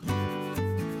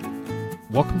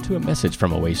Welcome to a message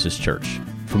from Oasis Church.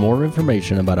 For more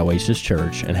information about Oasis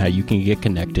Church and how you can get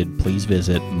connected, please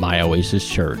visit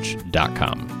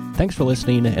myoasischurch.com. Thanks for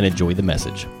listening and enjoy the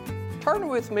message. Turn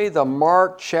with me to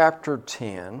Mark chapter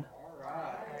 10.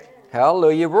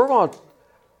 Hallelujah.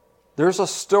 There's a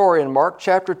story in Mark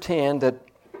chapter 10 that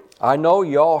I know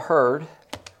y'all heard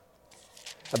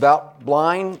about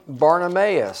blind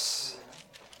Bartimaeus.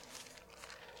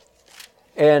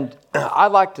 And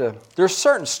there's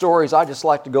certain stories I just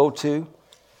like to go to,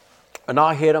 and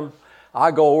I'll hit them.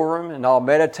 I go over them, and I'll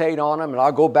meditate on them, and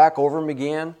I'll go back over them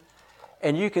again.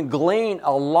 And you can glean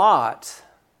a lot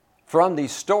from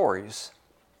these stories.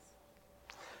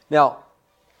 Now,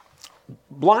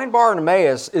 blind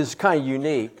Bartimaeus is kind of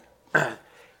unique.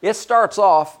 It starts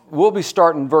off, we'll be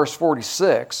starting verse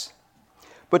 46.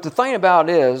 But the thing about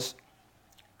it is,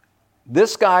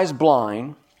 this guy's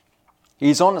blind.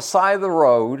 He's on the side of the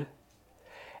road.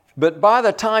 But by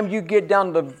the time you get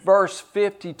down to verse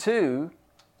 52,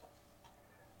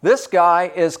 this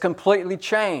guy is completely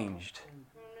changed.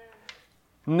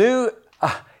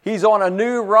 He's on a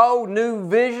new road, new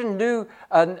vision,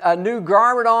 a new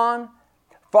garment on,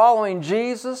 following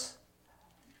Jesus.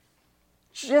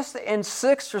 Just in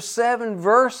 6 or 7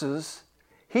 verses,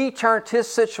 he turned his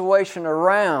situation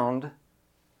around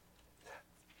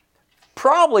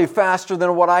probably faster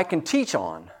than what I can teach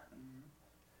on.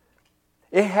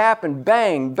 It happened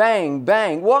bang, bang,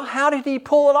 bang. Well, how did he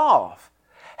pull it off?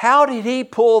 How did he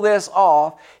pull this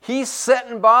off? He's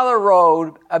sitting by the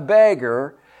road, a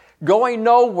beggar, going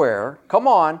nowhere. Come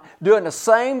on, doing the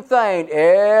same thing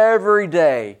every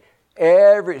day.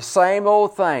 Same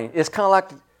old thing. It's kind of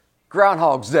like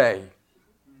Groundhog's Day.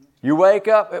 You wake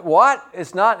up, what?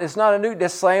 It's not the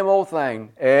same old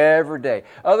thing every day.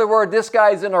 In other words, this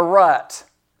guy's in a rut.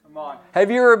 Come on.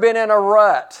 Have you ever been in a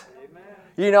rut? Amen.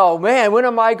 You know, man, when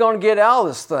am I going to get out of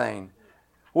this thing?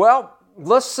 Well,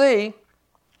 let's see.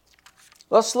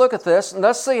 Let's look at this, and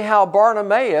let's see how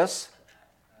Bartimaeus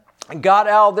got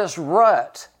out of this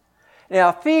rut. Now,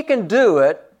 if he can do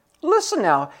it, listen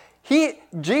now,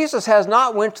 Jesus has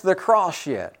not went to the cross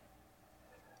yet.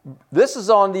 This is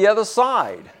on the other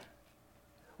side.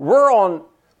 We're on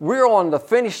the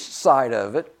finished side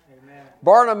of it. Amen.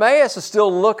 Bartimaeus is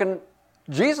still looking.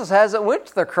 Jesus hasn't went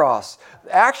to the cross.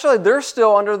 Actually, they're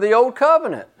still under the old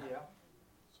covenant. Yeah.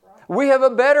 Right. We have a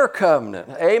better covenant.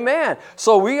 Amen.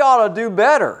 So we ought to do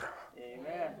better.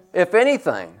 Amen. If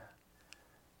anything.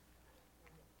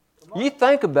 You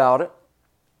think about it.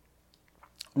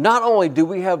 Not only do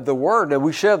we have the Word, and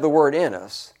we should have the Word in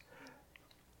us.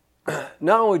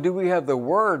 Not only do we have the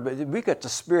Word, but we got the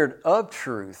Spirit of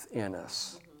truth in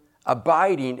us,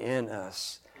 abiding in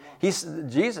us.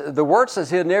 The Word says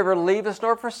He'll never leave us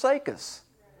nor forsake us.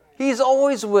 He's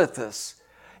always with us.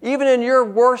 Even in your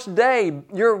worst day,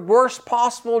 your worst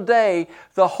possible day,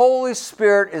 the Holy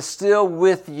Spirit is still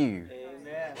with you.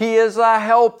 Amen. He is a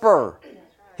helper.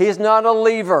 He's not a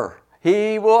leaver.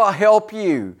 He will help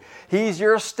you. He's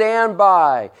your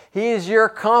standby. He's your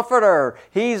comforter.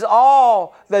 He's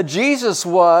all that Jesus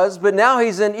was, but now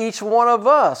He's in each one of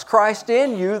us. Christ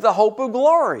in you, the hope of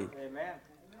glory.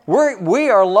 Amen. We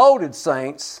are loaded,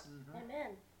 saints.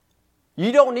 Amen.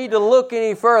 You don't need to look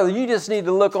any further. You just need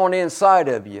to look on the inside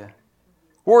of you.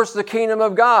 Where's the kingdom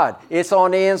of God? It's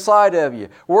on the inside of you.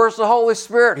 Where's the Holy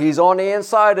Spirit? He's on the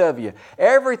inside of you.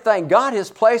 Everything, God has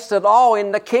placed it all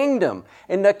in the kingdom.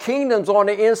 And the kingdom's on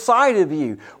the inside of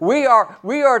you. We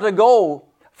are to go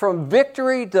from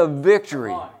victory to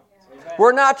victory.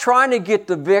 We're not trying to get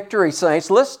the victory,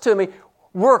 saints. Listen to me.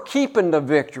 We're keeping the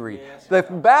victory. The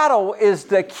battle is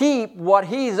to keep what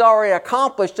He's already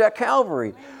accomplished at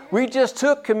Calvary. We just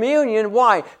took communion.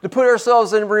 Why? To put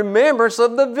ourselves in remembrance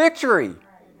of the victory.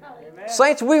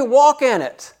 Saints, we walk in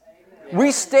it.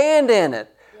 We stand in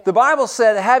it. The Bible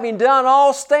said, having done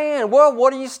all stand. Well,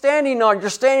 what are you standing on? You're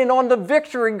standing on the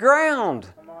victory ground.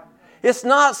 It's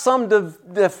not some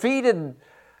defeated.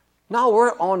 No,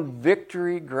 we're on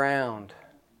victory ground.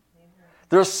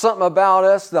 There's something about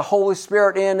us, the Holy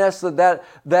Spirit in us, that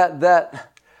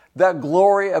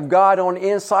glory of God on the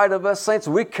inside of us. Saints,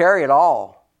 we carry it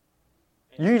all.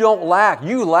 You don't lack.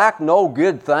 You lack no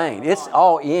good thing. It's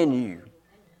all in you.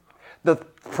 The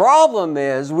problem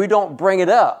is we don't bring it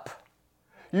up.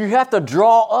 You have to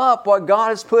draw up what God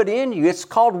has put in you. It's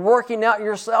called working out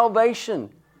your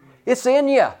salvation. It's in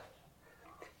you.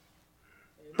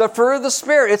 The fruit of the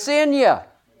Spirit, it's in you.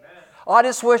 I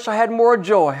just wish I had more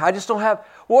joy. I just don't have.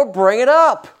 Well, bring it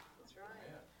up.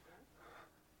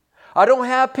 I don't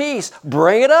have peace.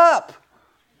 Bring it up.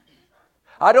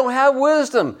 I don't have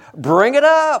wisdom. Bring it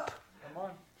up.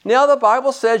 Now the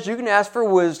Bible says you can ask for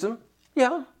wisdom.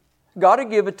 Yeah, God will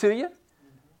give it to you.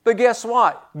 But guess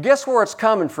what? Guess where it's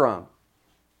coming from?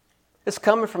 It's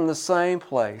coming from the same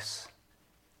place.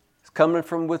 It's coming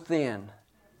from within.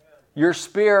 Your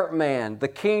spirit man, the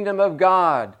kingdom of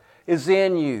God is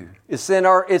in you. It's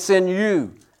in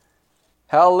you.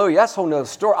 Hallelujah. That's a whole nother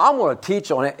story. I'm going to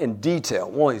teach on it in detail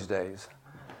one of these days.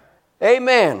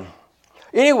 Amen.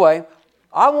 Anyway,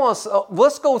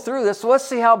 let's go through this. Let's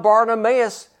see how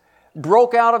Bartimaeus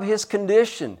broke out of his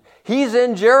condition. He's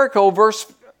in Jericho,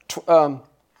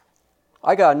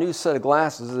 I got a new set of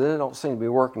glasses and they don't seem to be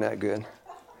working that good.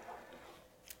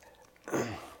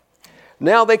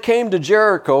 Now they came to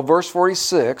Jericho, verse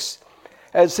 46.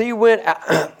 As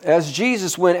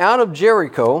Jesus went out of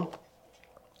Jericho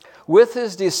with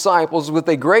his disciples with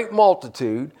a great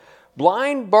multitude,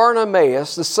 blind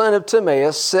Bartimaeus, the son of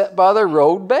Timaeus, sat by the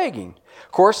road begging.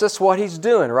 Of course, that's what he's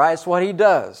doing, right? That's what he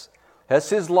does. That's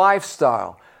his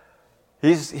lifestyle.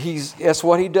 That's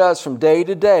what he does from day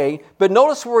to day. But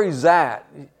notice where he's at.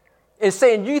 It's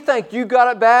saying, you think you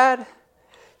got it bad?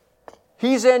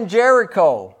 He's in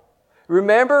Jericho.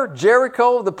 Remember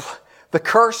Jericho, the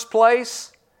cursed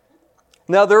place?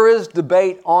 Now there is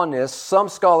debate on this. Some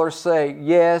scholars say,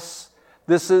 yes,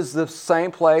 this is the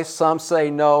same place. Some say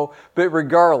no. But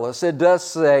regardless, it does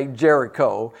say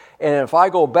Jericho. And if I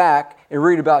go back and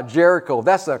read about Jericho,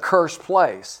 that's a cursed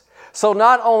place. So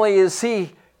not only is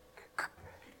he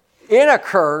in a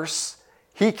curse,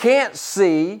 he can't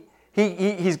see,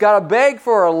 he's got to beg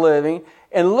for a living,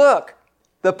 and look,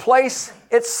 the place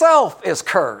itself is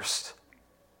cursed.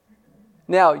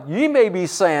 Now, you may be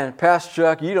saying, Pastor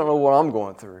Chuck, you don't know what I'm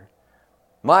going through.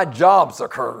 My job's a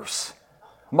curse.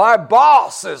 My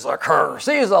boss is a curse.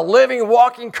 He's a living,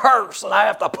 walking curse, and I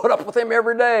have to put up with him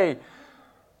every day.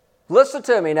 Listen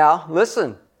to me now.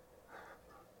 Listen.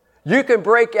 You can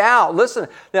break out. Listen.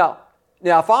 Now,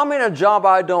 if I'm in a job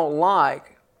I don't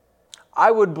like,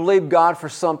 I would believe God for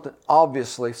something,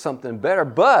 obviously, something better.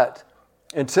 But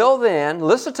until then,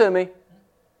 listen to me.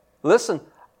 Listen,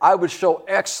 I would show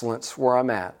excellence where I'm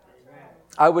at.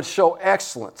 I would show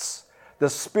excellence, the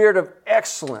spirit of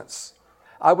excellence.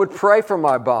 I would pray for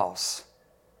my boss.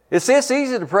 It's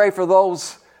easy to pray for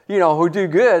those, who do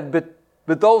good,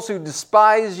 but those who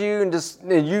despise you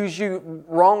and use you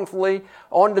wrongfully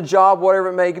on the job, whatever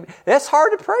it may be, it's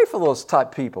hard to pray for those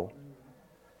type people.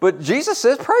 But Jesus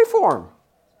says pray for them.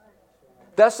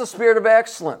 That's the spirit of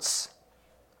excellence.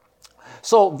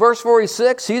 So verse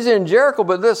 46, he's in Jericho,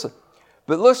 but listen,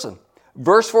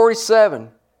 verse 47,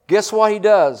 guess what he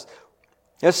does?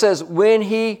 It says, when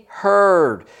he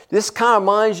heard. This kind of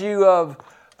reminds you of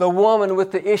the woman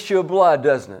with the issue of blood,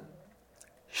 doesn't it?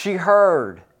 She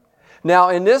heard. Now,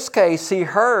 in this case, he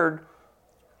heard,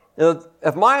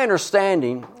 of my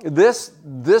understanding, this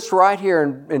right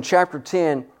here in chapter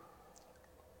 10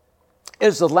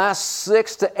 is the last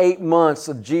 6 to 8 months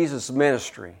of Jesus'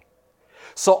 ministry.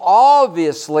 So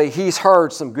obviously, he's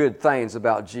heard some good things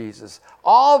about Jesus.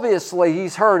 Obviously,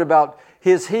 he's heard about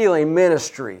his healing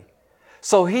ministry.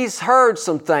 So he's heard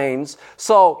some things.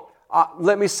 So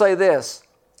let me say this.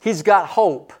 He's got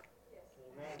hope.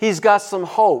 He's got some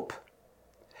hope.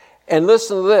 And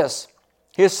listen to this.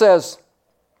 He says,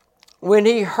 when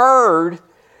he heard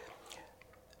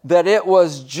that it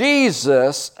was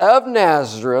Jesus of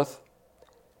Nazareth,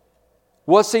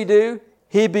 what's he do?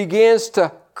 He begins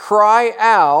to cry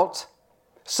out.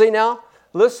 See now,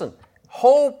 listen,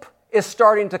 hope is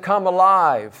starting to come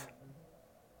alive.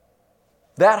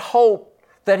 That hope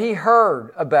that he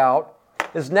heard about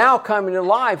is now coming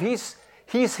alive. He's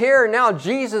here now.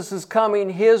 Jesus is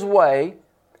coming his way.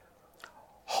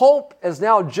 Hope has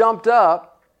now jumped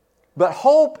up, but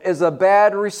hope is a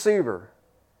bad receiver.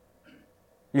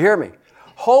 You hear me?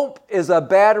 Hope is a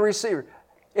bad receiver.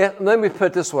 Let me put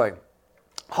it this way.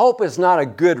 Hope is not a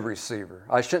good receiver.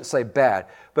 I shouldn't say bad,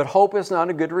 but hope is not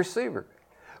a good receiver.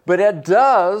 But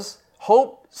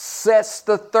hope sets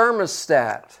the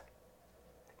thermostat.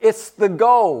 It's the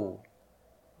goal.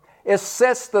 It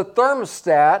sets the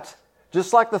thermostat,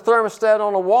 just like the thermostat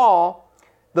on a wall.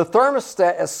 The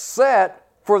thermostat is set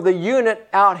for the unit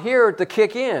out here to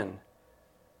kick in.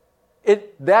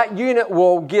 That unit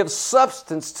will give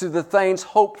substance to the things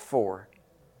hoped for.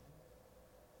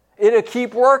 It'll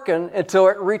keep working until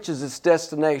it reaches its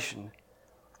destination.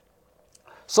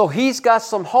 So he's got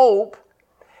some hope,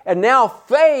 and now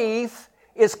faith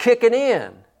is kicking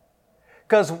in.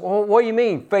 Because what do you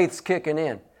mean faith's kicking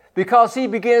in? Because he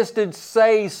begins to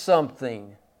say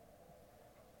something.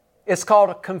 It's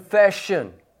called a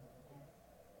confession.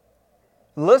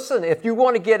 Listen, if you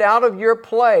want to get out of your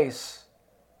place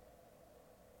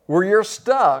where you're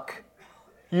stuck,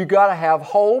 you got to have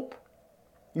hope.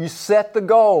 You set the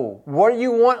goal. What do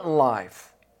you want in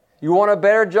life? You want a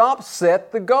better job?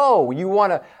 Set the goal. You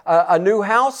want a new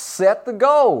house? Set the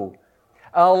goal.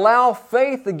 Allow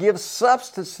faith to give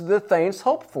substance to the things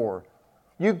hoped for.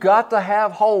 You got to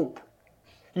have hope.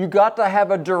 You got to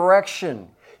have a direction.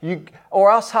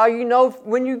 Or else how you know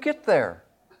when you get there?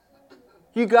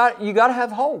 You got to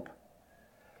have hope.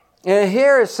 And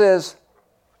here it says,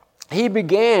 he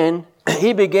began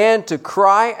to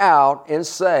cry out and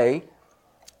say,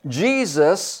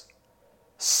 Jesus,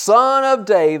 Son of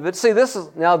David. See, this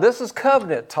is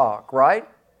covenant talk, right?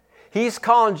 He's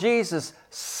calling Jesus,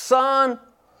 Son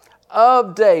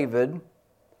of David,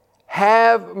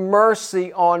 have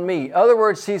mercy on me. In other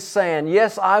words, he's saying,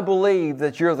 yes, I believe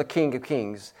that you're the King of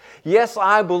Kings. Yes,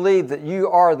 I believe that you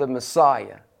are the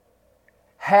Messiah.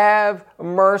 Have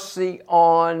mercy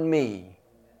on me.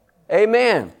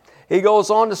 Amen. He goes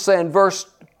on to say in verse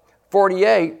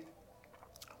 48,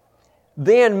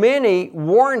 then many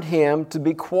warned him to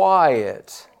be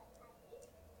quiet.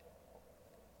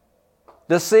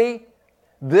 To see,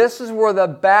 this is where the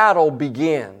battle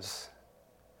begins.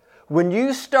 When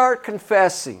you start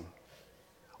confessing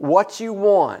what you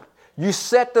want, you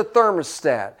set the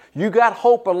thermostat, you got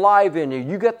hope alive in you,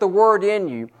 you got the Word in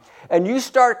you, and you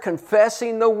start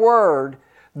confessing the Word,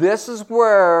 this is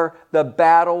where the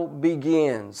battle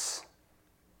begins.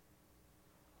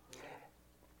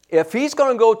 If he's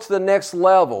going to go to the next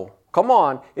level, come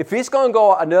on, if he's going to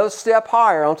go another step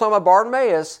higher, I'm talking about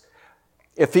Bartimaeus,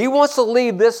 if he wants to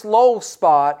leave this low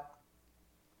spot,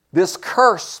 this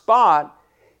cursed spot,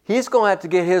 he's going to have to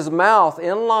get his mouth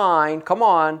in line, come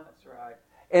on, That's right.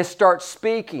 and start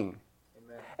speaking.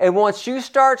 Amen. And once you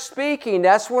start speaking,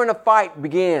 that's when the fight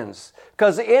begins.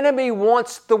 Because the enemy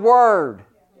wants the Word.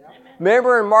 Amen.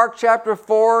 Remember in Mark chapter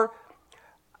 4,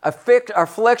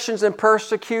 afflictions and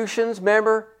persecutions,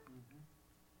 remember?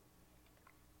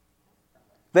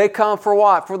 They come for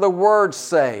what? For the Word's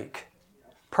sake.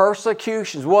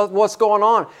 Persecutions. What's going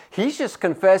on? He's just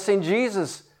confessing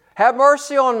Jesus. Have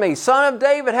mercy on me. Son of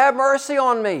David, have mercy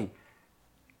on me.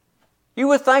 You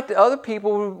would think that other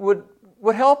people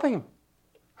would help him.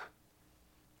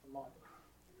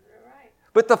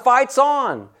 But the fight's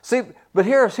on. See, but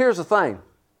here's the thing.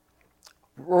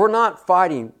 We're not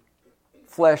fighting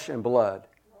flesh and blood.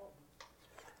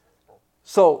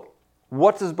 So,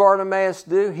 what does Bartimaeus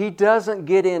do? He doesn't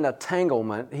get in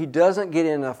entanglement. He doesn't get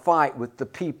in a fight with the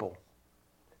people.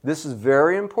 This is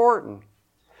very important.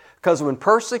 Because when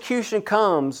persecution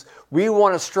comes, we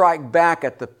want to strike back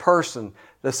at the person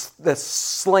that's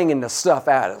slinging the stuff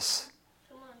at us.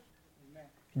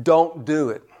 Don't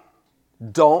do it.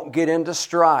 Don't get into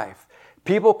strife.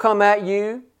 People come at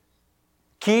you.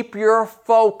 Keep your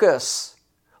focus.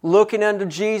 Looking unto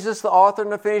Jesus, the author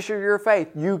and the finisher of your faith.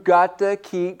 You got to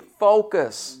keep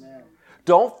focus. Amen.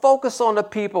 Don't focus on the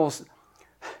people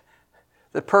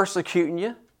that persecuting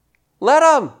you. Let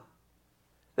them.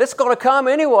 It's going to come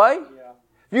anyway. Yeah.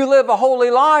 If you live a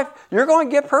holy life, you're going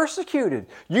to get persecuted.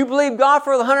 You believe God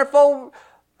for the 100-fold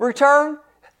return?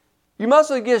 You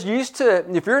must get used to it.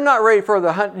 If you're not ready for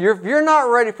you're not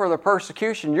ready for the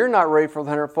persecution, you're not ready for the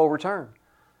 100-fold return.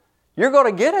 You're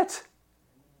going to get it.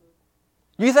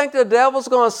 You think the devil's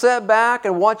going to sit back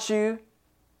and watch you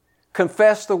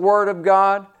confess the Word of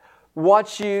God?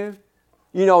 Watch you,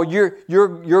 you're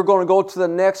going to go to the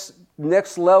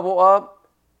next level up?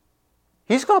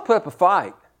 He's going to put up a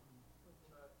fight.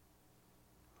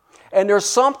 And there's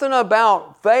something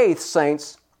about faith,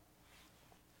 saints.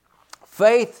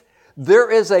 Faith, there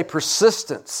is a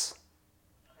persistence.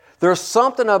 There's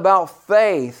something about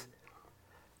faith.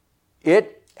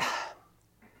 It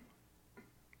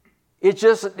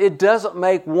doesn't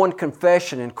make one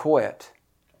confession and quit.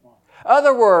 In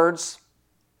other words,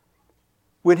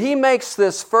 when he makes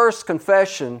this first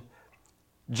confession,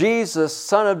 Jesus,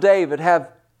 Son of David,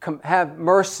 have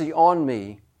mercy on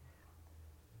me.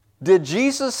 Did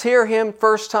Jesus hear him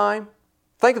first time?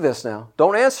 Think of this now.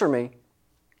 Don't answer me.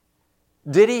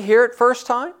 Did he hear it first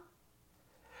time?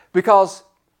 Because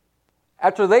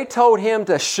after they told him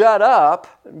to shut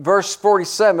up, verse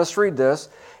 47, let's read this.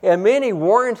 And many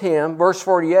warned him, verse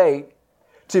 48,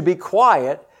 to be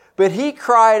quiet, but he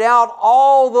cried out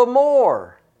all the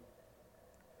more,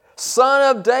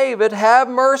 Son of David, have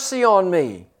mercy on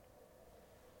me.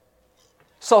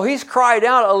 So he's cried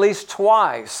out at least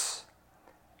twice.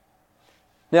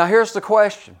 Now here's the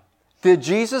question. Did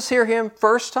Jesus hear him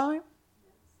first time?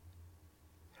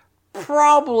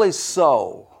 Probably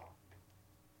so.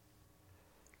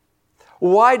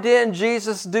 Why didn't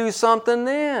Jesus do something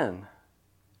then?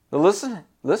 Now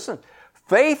listen.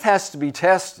 Faith has to be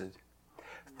tested.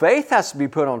 Faith has to be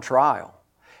put on trial.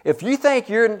 If you think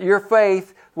your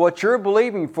faith what you're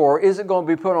believing for isn't going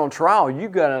to be put on trial. You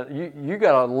got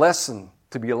a lesson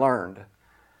to be learned.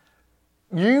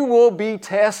 You will be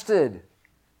tested.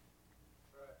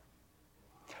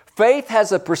 Faith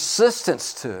has a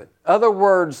persistence to it. Other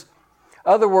words,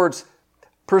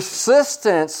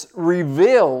 persistence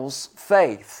reveals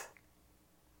faith.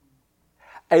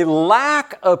 A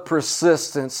lack of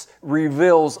persistence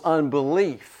reveals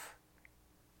unbelief.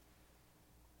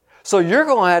 So you're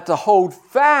going to have to hold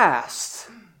fast.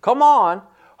 Come on,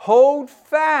 hold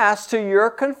fast to your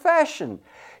confession.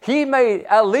 He made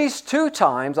at least 2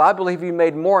 times, I believe he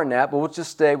made more than that, but we'll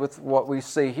just stay with what we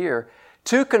see here.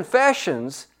 2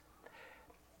 confessions,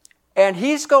 and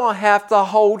he's going to have to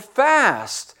hold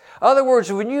fast. In other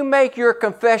words, when you make your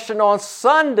confession on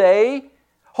Sunday,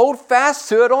 hold fast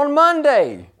to it on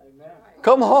Monday. Amen.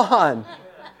 Come on.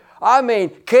 I mean,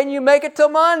 can you make it till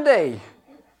Monday?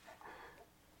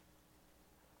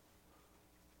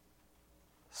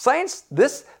 Saints,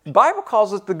 the Bible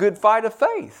calls it the good fight of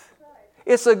faith.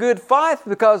 It's a good fight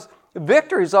because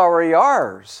victory is already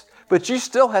ours. But you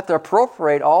still have to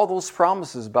appropriate all those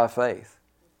promises by faith.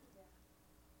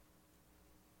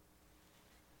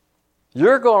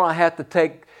 You're going to have to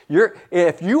take...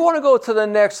 If you want to go to the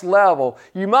next level,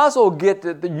 you might as well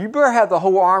you better have the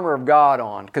whole armor of God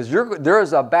on, because there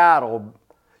is a battle.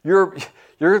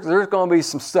 There's going to be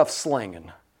some stuff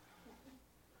slinging.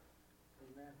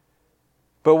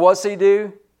 But what's he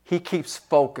do? He keeps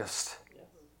focused.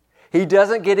 He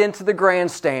doesn't get into the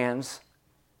grandstands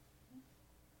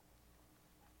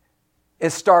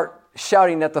and start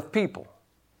shouting at the people.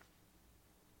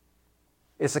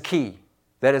 It's a key.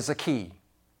 That is a key.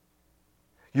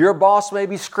 Your boss may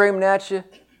be screaming at you.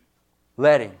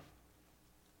 Let him.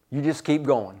 You just keep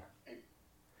going.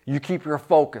 You keep your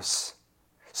focus.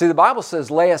 See, the Bible says,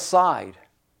 lay aside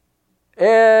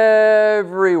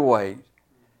every weight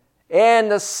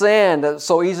and the sin that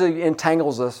so easily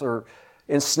entangles us or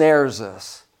ensnares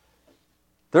us.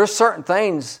 There's certain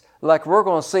things, like we're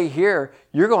going to see here,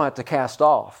 you're going to have to cast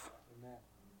off.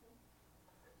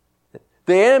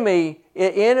 The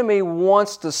enemy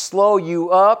wants to slow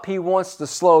you up. He wants to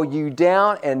slow you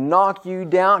down and knock you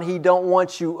down. He don't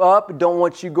want you up, don't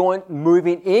want you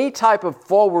moving any type of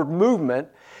forward movement.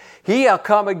 He'll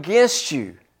come against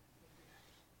you.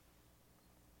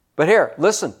 But here,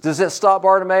 listen, does it stop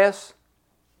Bartimaeus?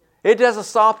 It doesn't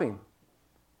stop him.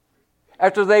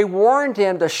 After they warned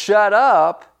him to shut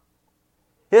up,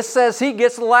 it says he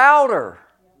gets louder.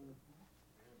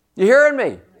 You hearing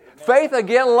me? Faith will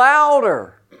get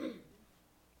louder.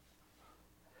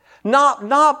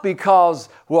 Not because,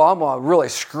 well, I'm going to really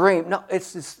scream. No,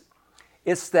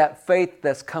 it's that faith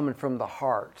that's coming from the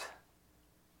heart.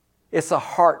 It's a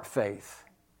heart faith.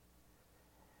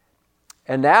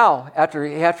 And now, after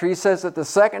he says it the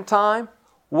second time,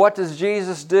 what does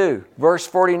Jesus do? Verse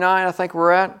 49, I think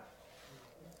we're at.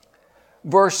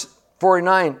 Verse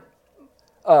 49,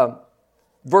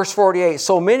 verse 48.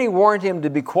 So many warned him to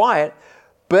be quiet,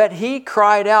 but he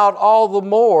cried out all the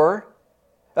more.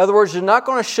 In other words, you're not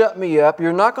going to shut me up.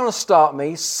 You're not going to stop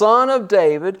me. Son of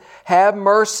David, have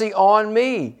mercy on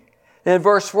me. And in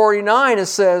verse 49 it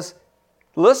says,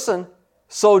 listen,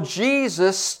 so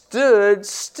Jesus stood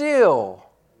still.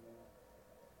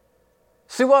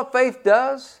 See what faith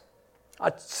does?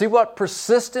 See what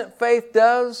persistent faith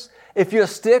does? If you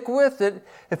stick with it,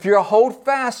 if you hold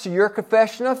fast to your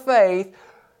confession of faith,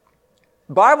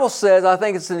 the Bible says, I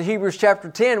think it's in Hebrews chapter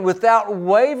 10, without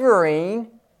wavering,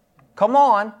 come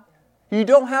on, you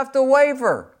don't have to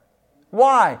waver.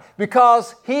 Why?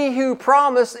 Because He who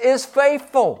promised is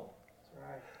faithful.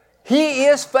 He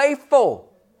is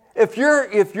faithful. If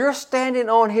you're standing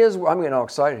on His Word, I'm getting all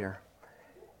excited here.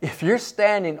 If you're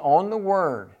standing on the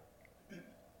Word,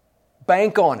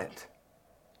 bank on it.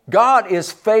 God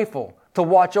is faithful to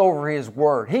watch over His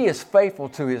Word. He is faithful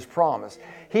to His promise.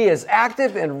 He is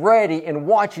active and ready and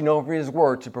watching over His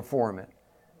Word to perform it.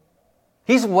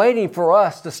 He's waiting for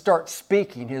us to start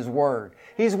speaking His Word.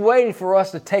 He's waiting for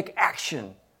us to take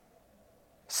action.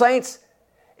 Saints,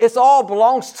 it all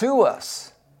belongs to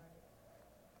us.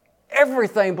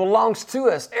 Everything belongs to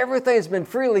us. Everything's been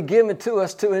freely given to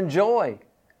us to enjoy.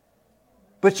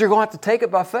 But you're going to have to take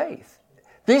it by faith.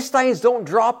 These things don't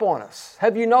drop on us.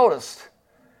 Have you noticed?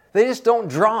 They just don't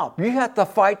drop. You have to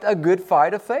fight a good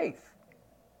fight of faith.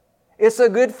 It's a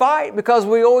good fight because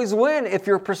we always win if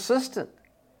you're persistent.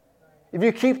 If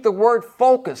you keep the Word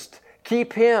focused,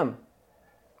 keep Him.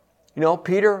 You know,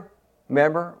 Peter,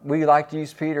 remember, we like to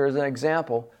use Peter as an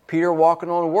example. Peter walking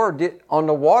on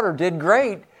the water did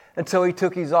great until he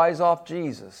took his eyes off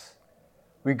Jesus.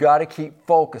 We got to keep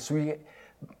focused.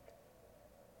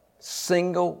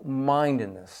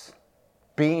 Single-mindedness.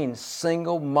 being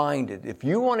single-minded. If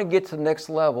you want to get to the next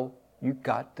level, you've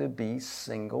got to be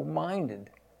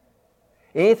single-minded.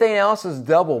 Anything else is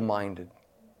double-minded.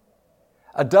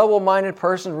 A double-minded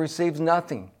person receives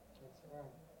nothing.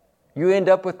 You end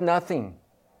up with nothing.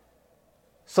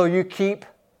 So you keep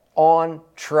on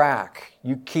track.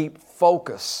 You keep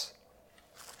focus.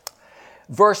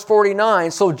 Verse 49,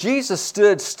 so Jesus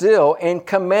stood still and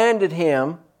commanded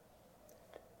him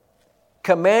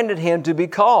to be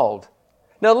called.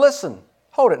 Now listen,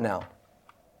 hold it now.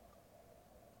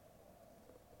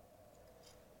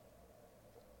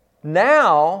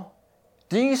 Now,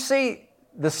 do you see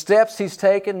the steps he's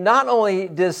taken? Not only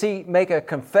does he make a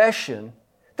confession,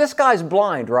 this guy's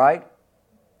blind, right?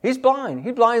 He's blind.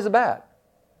 He's blind as a bat.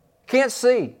 Can't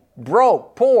see.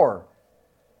 Broke. Poor.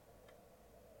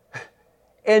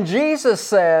 And Jesus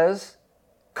says,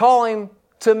 call him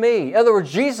to me. In other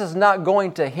words, Jesus is not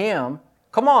going to him.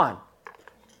 Come on.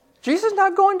 Jesus is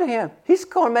not going to him. He's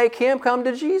going to make him come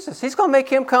to Jesus. He's going to make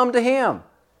him come to him.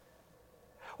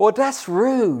 Well, that's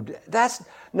rude.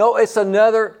 No, it's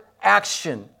another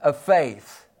action of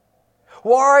faith.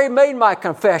 Well, I already made my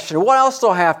confession. What else do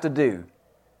I have to do?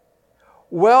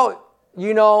 Well,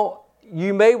 you know,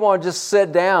 you may want to just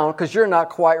sit down because you're not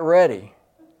quite ready.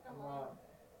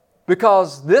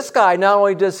 Because this guy, not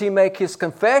only does he make his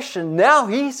confession, now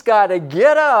he's got to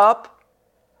get up,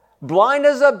 blind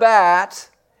as a bat,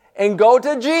 and go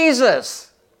to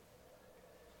Jesus.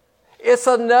 It's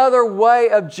another way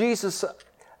of Jesus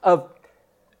of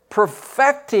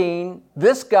perfecting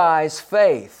this guy's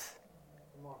faith.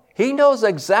 He knows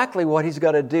exactly what he's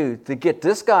got to do to get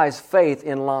this guy's faith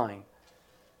in line.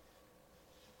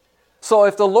 So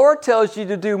if the Lord tells you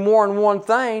to do more than one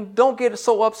thing, don't get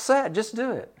so upset. Just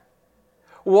do it.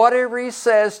 Whatever He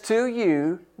says to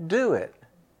you, do it.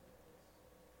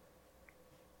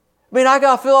 I mean, I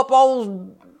got to fill up all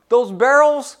those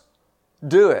barrels?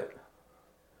 Do it.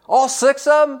 All 6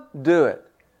 of them? Do it.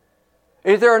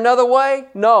 Is there another way?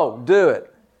 No, do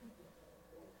it.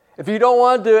 If you don't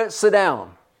want to do it, sit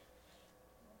down.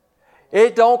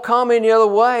 It don't come any other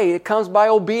way. It comes by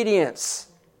obedience.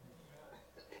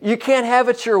 You can't have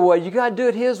it your way. You got to do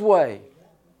it His way.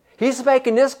 He's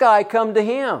making this guy come to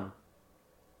Him.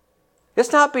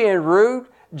 It's not being rude.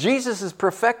 Jesus is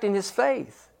perfecting his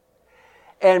faith.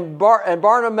 And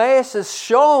Bartimaeus is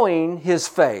showing his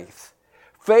faith.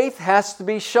 Faith has to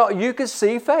be shown. You can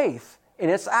see faith in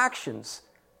its actions.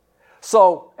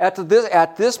 So at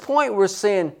this point, we're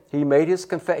seeing he made his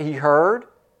confession. He heard.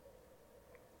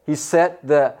 He set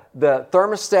the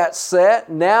thermostat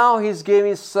set. Now he's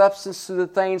giving substance to the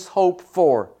things hoped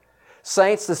for.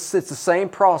 Saints, it's the same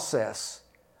process.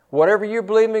 Whatever you're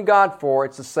believing in God for,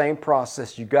 it's the same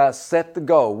process. You got to set the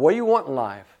goal. What do you want in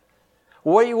life?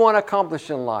 What do you want to accomplish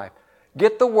in life?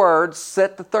 Get the Word,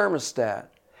 set the thermostat,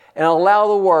 and allow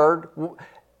the Word,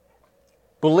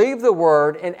 believe the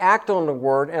Word, and act on the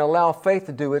Word, and allow faith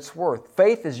to do its work.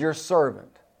 Faith is your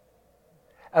servant.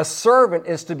 A servant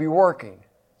is to be working.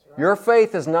 Your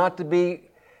faith is not to be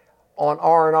on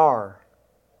R&R.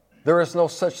 There is no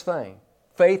such thing.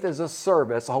 Faith is a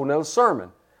servant. That's a whole nother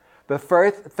sermon. But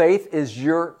faith is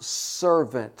your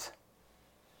servant.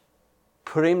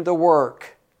 Put him to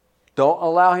work. Don't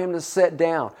allow him to sit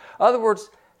down. In other words,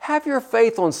 have your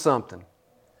faith on something.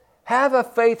 Have a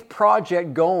faith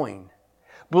project going.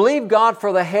 Believe God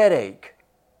for the headache.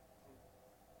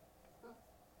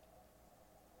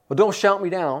 But don't shout me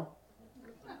down.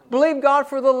 Believe God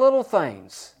for the little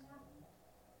things.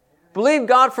 Believe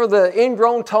God for the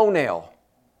ingrown toenail.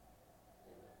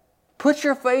 Put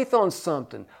your faith on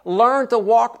something. Learn to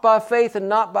walk by faith and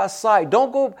not by sight.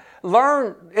 Don't go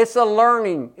learn. It's a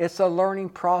learning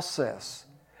process.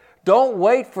 Don't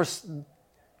wait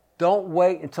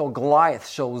until Goliath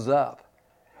shows up.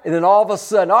 And then all of a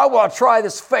sudden, I want to try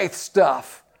this faith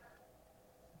stuff.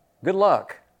 Good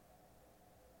luck.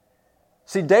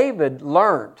 See, David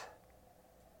learned.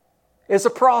 It's a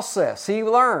process. He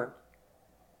learned.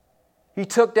 He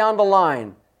took down the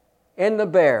lion and the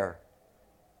bear.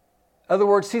 In other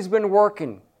words, he's been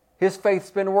working. His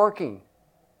faith's been working.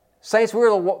 Saints, we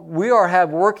have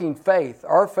working faith.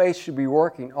 Our faith should be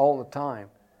working all the time.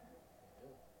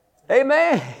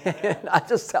 Amen.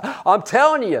 I'm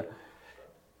telling you,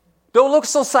 don't look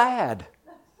so sad.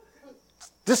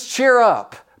 Just cheer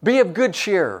up. Be of good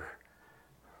cheer.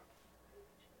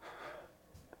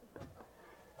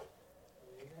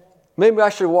 Maybe I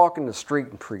should walk in the street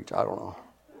and preach. I don't know.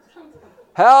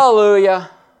 Hallelujah.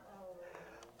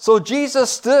 So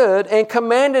Jesus stood and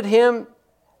commanded him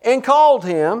and called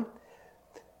him.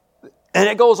 And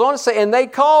it goes on to say, and they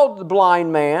called the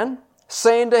blind man,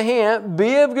 saying to him,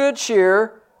 be of good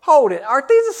cheer. Hold it. Aren't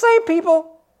these the same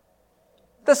people?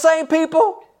 The same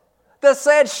people that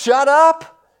said, shut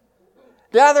up.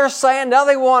 Now they're saying, now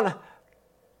they want,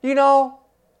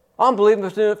 I'm believing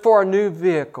for a new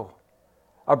vehicle.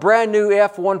 A brand new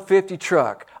F-150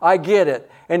 truck. I get it.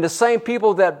 And the same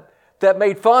people that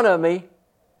made fun of me,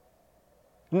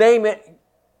 name it,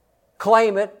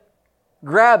 claim it,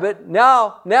 grab it.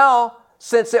 Now,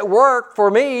 since it worked for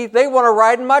me, they want to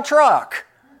ride in my truck.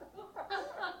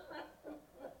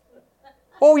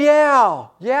 Oh, yeah,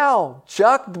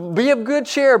 Chuck, be of good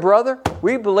cheer, brother.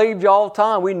 We believed you all the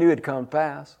time. We knew it'd come to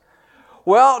pass.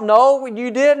 Well, no,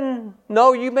 you didn't.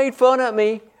 No, you made fun of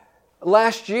me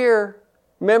last year.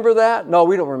 Remember that? No,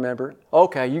 we don't remember it.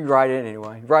 Okay, you ride it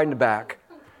anyway. Ride in the back.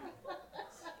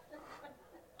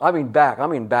 I mean back,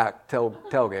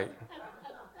 tailgate.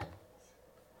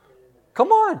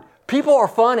 Come on. People are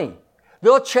funny.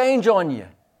 They'll change on you.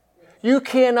 You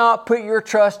cannot put your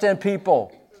trust in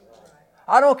people.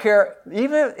 I don't care.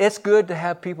 Even it's good to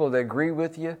have people that agree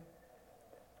with you,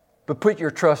 but put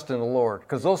your trust in the Lord,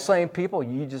 because those same people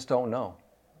you just don't know.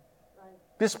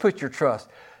 Just put your trust.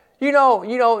 You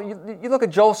look at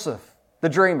Joseph, the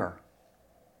dreamer.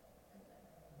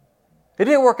 It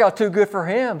didn't work out too good for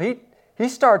him. He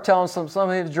started telling some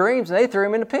of his dreams, and they threw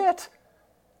him in the pit.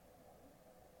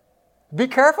 Be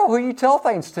careful who you tell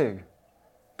things to.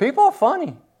 People are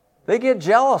funny. They get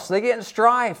jealous. They get in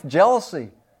strife,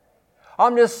 jealousy.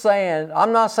 I'm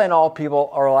not saying all people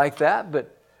are like that,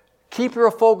 but keep your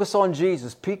focus on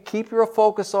Jesus. Keep your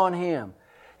focus on Him.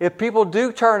 If people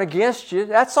do turn against you,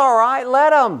 that's all right. Let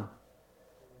them.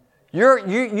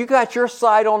 You got your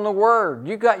side on the Word.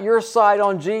 You got your side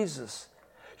on Jesus.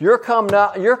 You're coming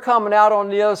out on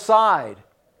the other side.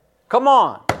 Come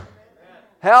on. Amen.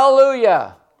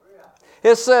 Hallelujah.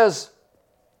 It says,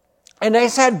 and they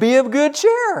said, be of good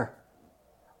cheer.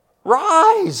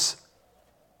 Rise.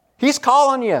 He's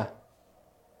calling you.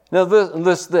 Now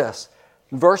listen this.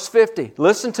 Verse 50.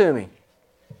 Listen to me.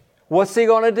 What's He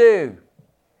going to do?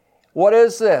 What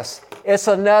is this? It's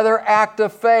another act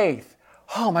of faith.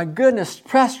 Oh my goodness,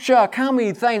 Pastor Chuck, how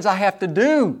many things I have to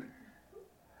do?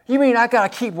 You mean I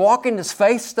got to keep walking this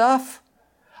faith stuff?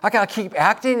 I got to keep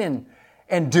acting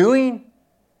and doing?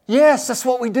 Yes, that's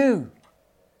what we do.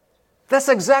 That's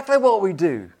exactly what we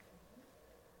do.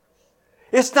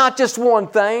 It's not just one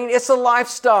thing, it's a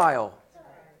lifestyle.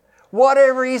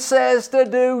 Whatever He says to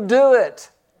do, do it.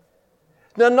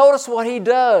 Now notice what He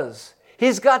does.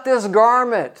 He's got this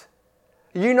garment.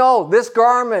 This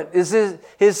garment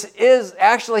is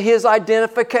actually His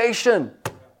identification.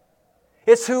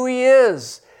 It's who He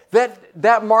is.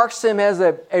 That marks Him as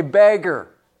a beggar.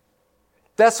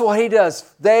 That's what He does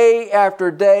day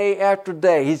after day after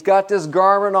day. He's got this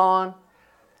garment on.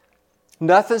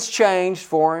 Nothing's changed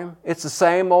for Him. It's the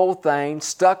same old thing,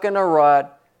 stuck in a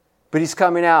rut, but He's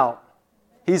coming out.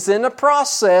 He's in the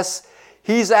process.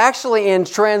 He's actually in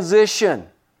transition.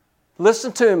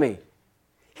 Listen to me.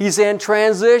 He's in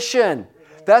transition.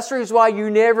 That's the reason why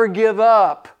you never give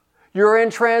up. You're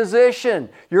in transition.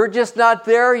 You're just not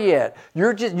there yet.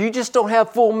 You just don't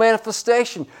have full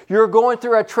manifestation. You're going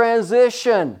through a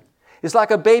transition. It's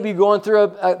like a baby going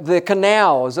through the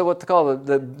canal. Is that what they call it?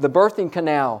 The birthing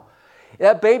canal.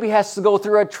 That baby has to go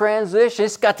through a transition.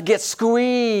 It's got to get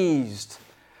squeezed.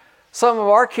 Some of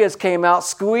our kids came out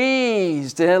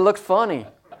squeezed, and it looked funny.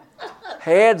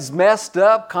 Heads messed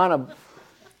up, kind of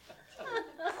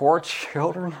poor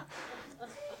children.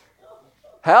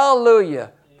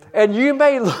 Hallelujah. And you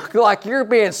may look like you're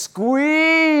being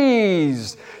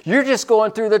squeezed. You're just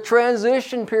going through the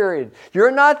transition period.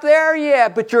 You're not there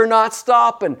yet, but you're not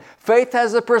stopping. Faith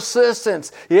has a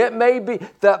persistence. It may be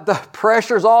that the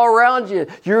pressure's all around you.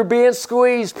 You're being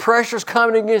squeezed. Pressure's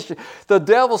coming against you. The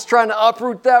devil's trying to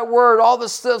uproot that word. All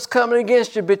this stuff's coming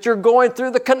against you, but you're going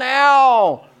through the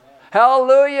canal.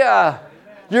 Hallelujah.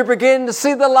 You're beginning to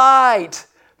see the light.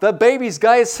 The baby's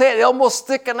got his head almost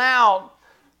sticking out.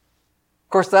 Of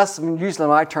course, that's usually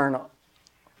my turn.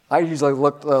 I usually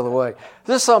look the other way.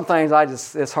 There's some things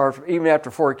it's hard, even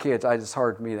after 4 kids, it's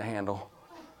hard for me to handle.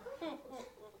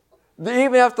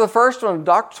 Even after the first one, the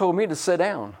doctor told me to sit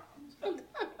down.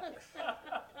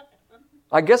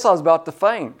 I guess I was about to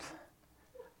faint.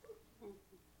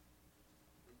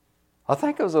 I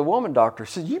think it was a woman doctor.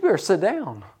 She said, you better sit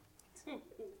down.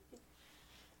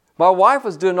 My wife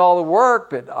was doing all the work,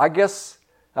 but I guess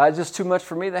it's just too much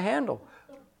for me to handle.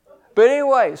 But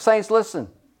anyway, saints, listen.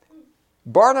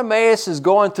 Bartimaeus is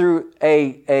going through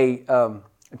a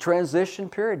transition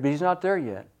period, but he's not there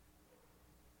yet.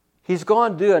 He's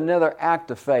going to do another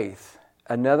act of faith,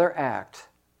 another act.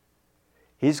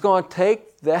 He's going to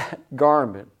take that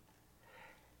garment.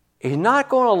 He's not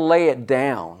going to lay it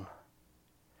down.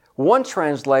 One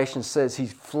translation says he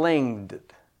flinged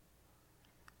it.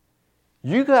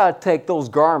 You got to take those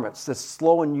garments that's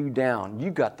slowing you down.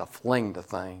 You got to fling the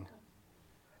thing.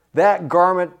 That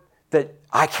garment that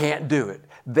I can't do it.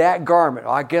 That garment,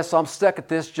 I guess I'm stuck at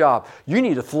this job. You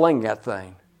need to fling that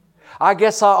thing. I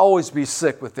guess I'll always be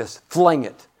sick with this. Fling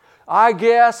it. I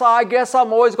guess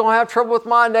I'm always going to have trouble with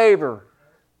my neighbor.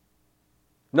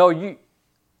 No, you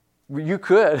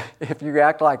could if you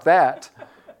act like that.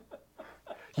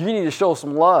 You need to show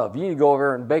some love. You need to go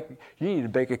over and bake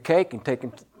a cake and take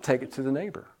it to the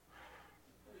neighbor.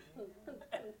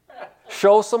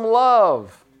 Show some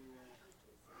love.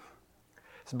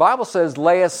 The Bible says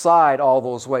lay aside all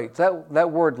those weights.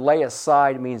 That word lay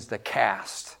aside means to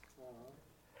cast.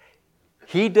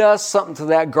 He does something to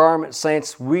that garment,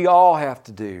 saints, we all have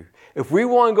to do. If we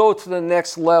want to go to the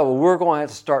next level, we're going to have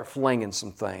to start flinging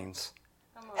some things.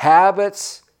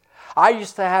 Habits. I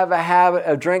used to have a habit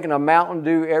of drinking a Mountain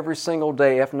Dew every single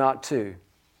day, if not two.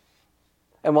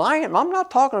 And I'm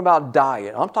not talking about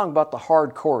diet. I'm talking about the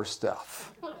hardcore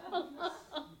stuff.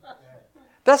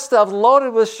 That stuff's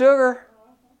loaded with sugar.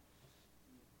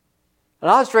 And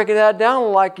I was drinking that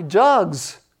down like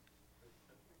jugs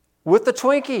with the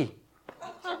Twinkie.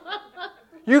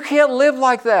 You can't live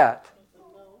like that.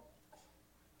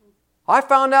 I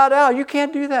found out you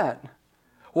can't do that.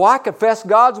 Well, I confess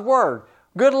God's Word.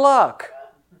 Good luck.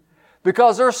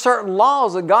 Because there are certain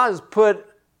laws that God has put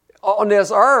on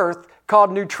this earth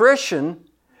called nutrition.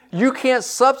 You can't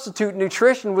substitute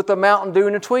nutrition with a Mountain Dew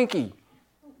and a Twinkie.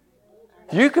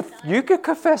 You could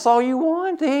confess all you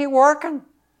want. It ain't working.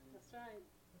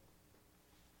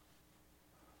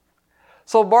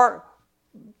 So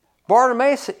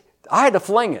Bartimaeus, I had to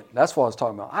fling it. That's what I was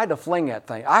talking about. I had to fling that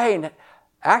thing. I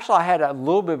had a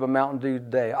little bit of a Mountain Dew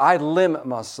today. I limit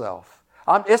myself.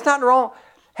 It's not wrong.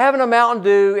 Having a Mountain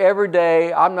Dew every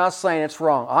day, I'm not saying it's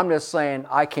wrong. I'm just saying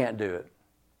I can't do it.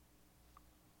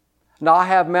 Now, I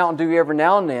have Mountain Dew every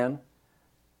now and then,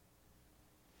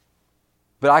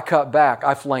 but I cut back.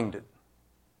 I flinged it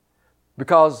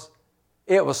because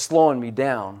it was slowing me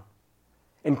down.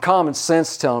 And common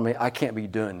sense telling me I can't be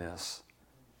doing this.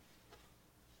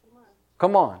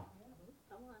 Come on.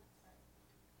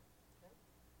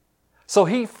 So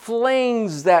he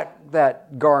flings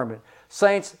that garment.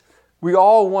 Saints, we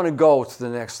all want to go to the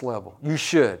next level. You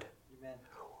should.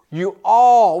 We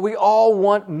all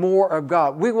want more of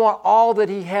God. We want all that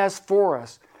He has for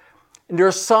us. And there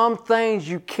are some things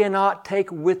you cannot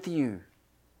take with you.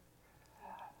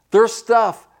 There's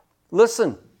stuff.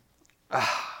 Listen.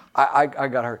 I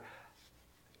got hurt.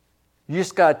 You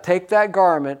just got to take that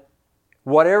garment,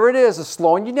 whatever it is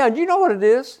slowing you down. You know what it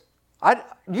is.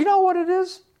 You know what it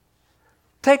is.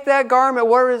 Take that garment,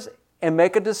 whatever it is, and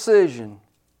make a decision.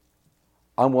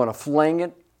 I'm going to fling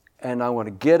it, and I'm going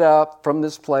to get up from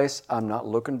this place. I'm not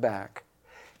looking back.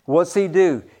 What's he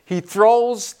do? He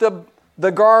throws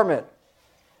the garment,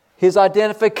 his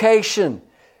identification,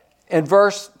 in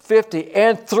verse 50,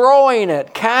 and throwing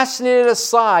it, casting it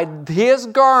aside, his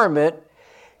garment,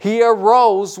 he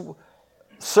arose.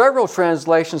 Several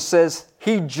translations says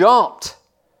he jumped.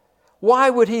 Why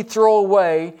would he throw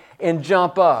away and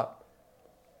jump up?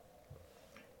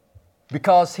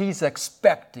 Because he's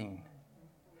expecting.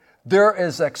 There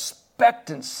is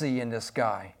expectancy in this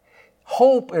guy.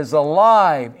 Hope is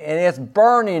alive and it's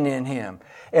burning in him.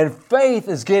 And faith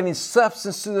is giving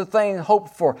substance to the things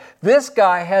hoped for. This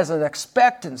guy has an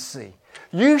expectancy.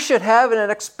 You should have an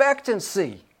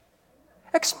expectancy.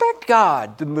 Expect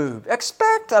God to move.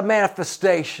 Expect a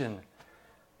manifestation.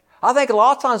 I think a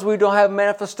lot of times we don't have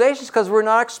manifestations because we're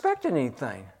not expecting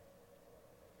anything.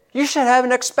 You should have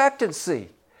an expectancy.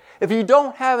 If you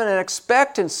don't have an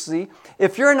expectancy,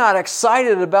 if you're not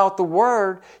excited about the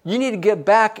Word, you need to get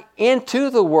back into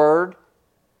the Word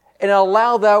and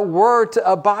allow that Word to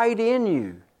abide in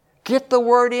you. Get the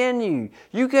Word in you.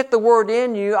 You get the Word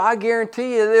in you, I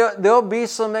guarantee you there'll be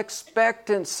some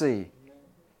expectancy.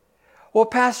 Well,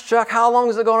 Pastor Chuck, how long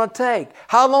is it going to take?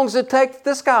 How long does it take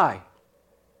this guy?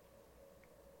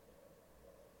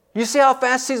 You see how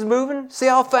fast he's moving? See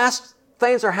how fast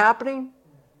things are happening?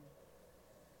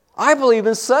 I believe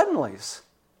in suddenlies.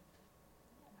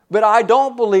 But I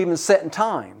don't believe in setting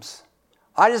times.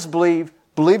 I just believe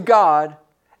God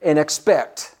and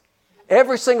expect.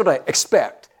 Every single day,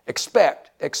 expect,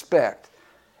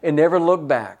 and never look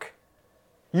back.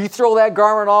 You throw that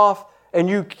garment off and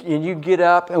you get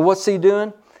up, and what's he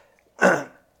doing?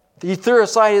 He threw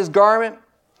aside his garment.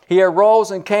 He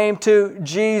arose and came to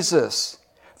Jesus.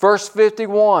 Verse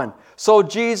 51. So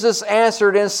Jesus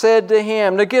answered and said to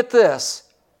him, now get this.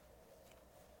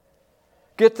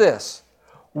 Get this.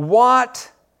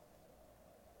 What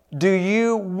do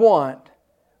you want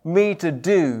me to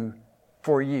do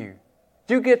for you?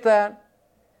 Do you get that?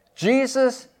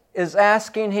 Jesus is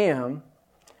asking him.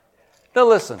 Now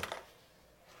listen.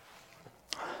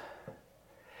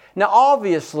 Now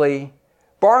obviously,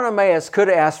 Bartimaeus could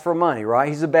have asked for money, right?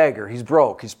 He's a beggar. He's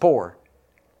broke. He's poor.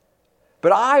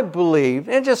 But I believe,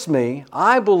 and just me,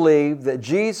 I believe that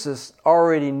Jesus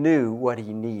already knew what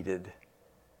he needed.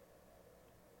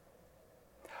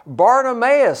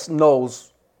 Bartimaeus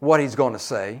knows what he's going to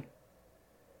say.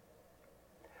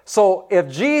 So if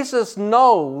Jesus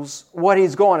knows what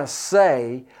he's going to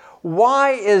say,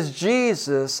 why is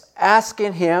Jesus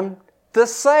asking him to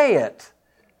say it?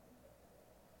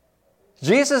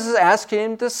 Jesus is asking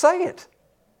him to say it.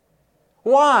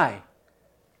 Why?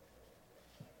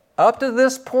 Up to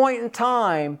this point in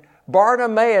time,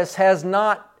 Bartimaeus has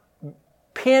not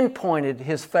pinpointed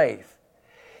his faith.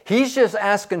 He's just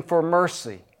asking for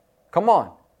mercy. Come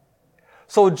on.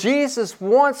 So Jesus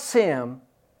wants him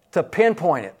to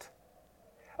pinpoint it.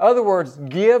 In other words,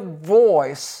 give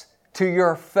voice to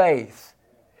your faith.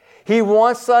 He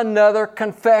wants another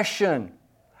confession.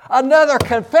 Another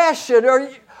confession?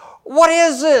 What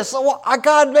is this? I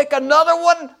got to make another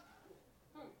one?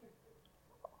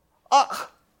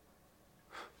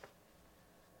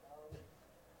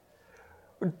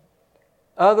 In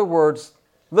other words,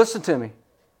 listen to me.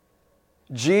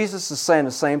 Jesus is saying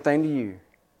the same thing to you.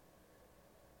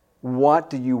 What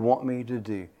do you want me to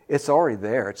do? It's already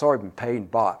there. It's already been paid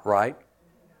and bought, right?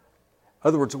 In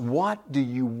other words, what do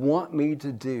you want me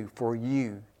to do for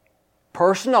you?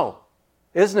 Personal,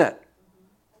 isn't it?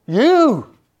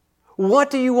 You.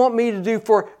 What do you want me to do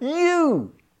for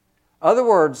you? In other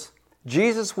words,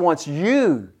 Jesus wants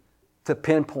you to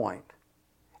pinpoint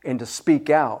and to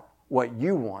speak out what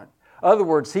you want. In other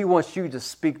words, he wants you to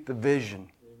speak the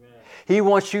vision. Amen. He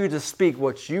wants you to speak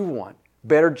what you want.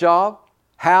 Better job,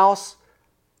 house,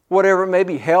 whatever it may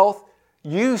be, health.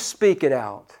 You speak it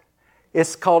out.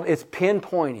 It's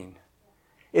pinpointing.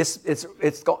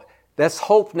 That's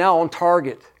hope now on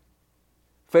target.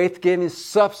 Faith giving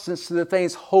substance to the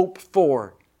things hoped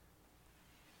for.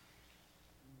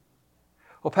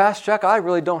 Well, Pastor Chuck, I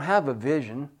really don't have a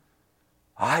vision.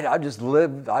 I just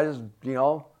live,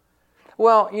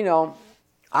 Well,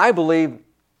 I believe,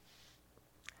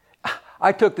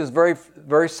 I took this very,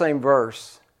 very same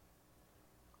verse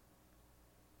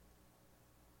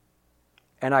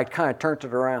and I kind of turned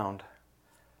it around.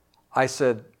 I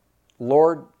said,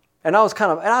 Lord, and I was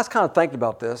kind of thinking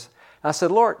about this. I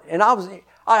said, Lord, and I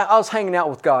was hanging out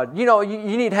with God. You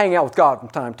need to hang out with God from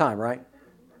time to time, right?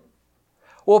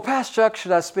 Well, Pastor Chuck,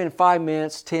 should I spend 5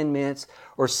 minutes, 10 minutes,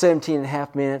 or 17 and a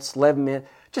half minutes, 11 minutes?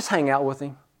 Just hang out with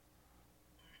Him.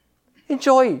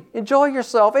 Enjoy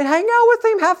yourself and hang out with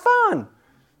Him. Have fun.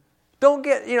 Don't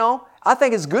get, I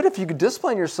think it's good if you could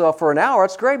discipline yourself for an hour.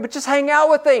 It's great, but just hang out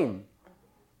with Him.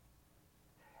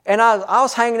 And I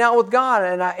was hanging out with God,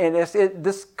 and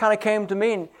this kind of came to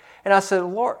me, and I said,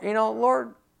 Lord,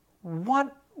 Lord,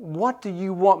 what do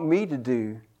you want me to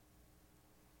do?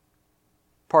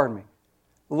 Pardon me.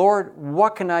 Lord,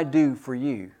 what can I do for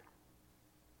you?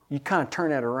 You kind of turn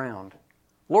that around.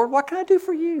 Lord, what can I do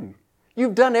for you?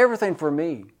 You've done everything for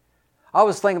me. I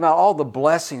was thinking about all the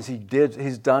blessings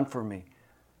He's done for me.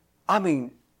 I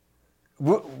mean,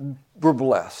 we're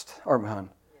blessed, aren't we, hon?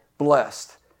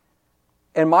 Blessed.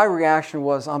 And my reaction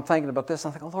was, I'm thinking about this.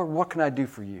 I'm thinking, Lord, what can I do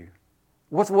for you?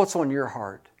 What's on your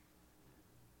heart?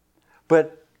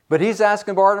 But He's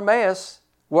asking Bartimaeus,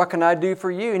 what can I do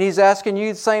for you? And He's asking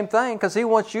you the same thing because He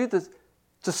wants you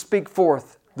to speak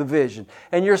forth the vision.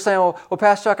 And you're saying, well,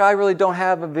 Pastor Chuck, I really don't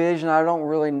have a vision. I don't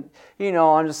really,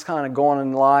 I'm just kind of going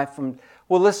in life.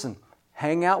 Well, listen,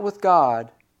 hang out with God.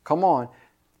 Come on.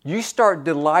 You start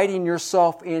delighting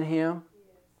yourself in Him.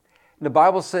 The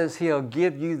Bible says He'll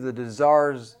give you the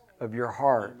desires of your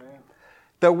heart. Amen.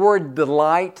 The word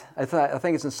delight, I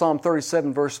think it's in Psalm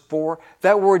 37, verse 4.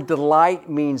 That word delight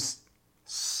means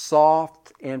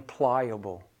soft and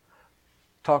pliable.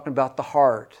 Talking about the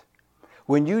heart.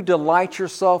 When you delight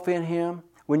yourself in Him,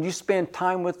 when you spend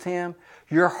time with Him,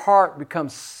 your heart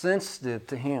becomes sensitive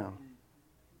to Him.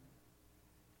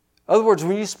 In other words,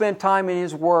 when you spend time in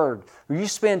His Word, when you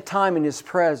spend time in His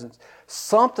presence,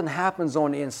 something happens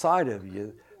on the inside of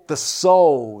you. The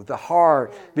soul, the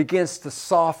heart begins to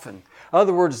soften. In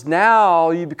other words,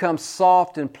 now you become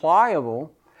soft and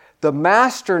pliable. The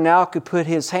master now could put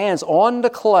his hands on the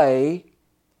clay.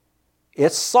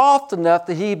 It's soft enough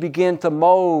that he begin to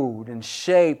mold and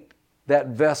shape that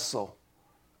vessel.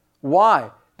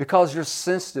 Why? Because you're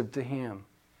sensitive to Him.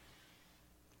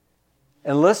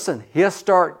 And listen, you'll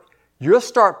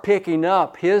start picking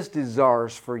up His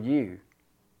desires for you.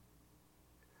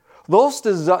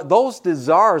 Those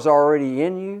desires are already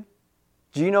in you.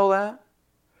 Do you know that?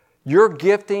 Your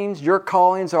giftings, your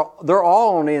callings, they're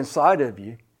all on the inside of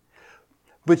you.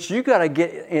 But you got to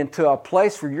get into a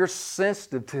place where you're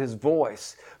sensitive to His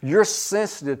voice. You're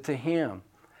sensitive to Him.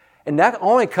 And that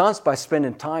only comes by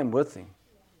spending time with Him.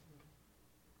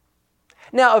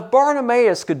 Now, if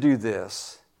Bartimaeus could do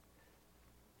this,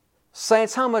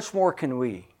 saints, how much more can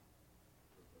we?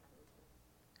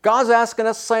 God's asking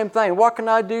us the same thing. What can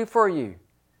I do for you?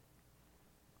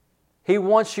 He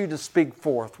wants you to speak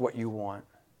forth what you want.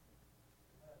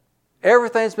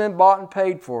 Everything's been bought and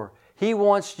paid for. He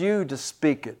wants you to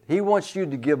speak it. He wants you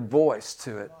to give voice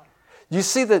to it. You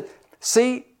see that?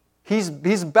 See,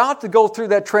 he's about to go through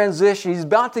that transition. He's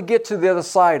about to get to the other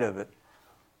side of it.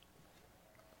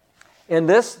 And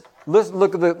this,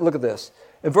 look at this.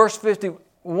 In verse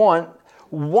 51,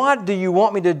 what do you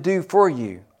want me to do for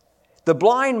you? The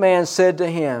blind man said to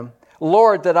Him,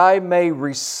 Lord, that I may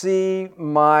receive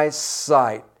my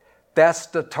sight. That's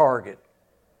the target.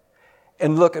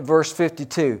 And look at verse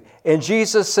 52. And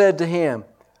Jesus said to him,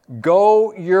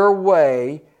 go your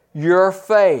way, your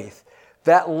faith.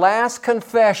 That last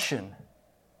confession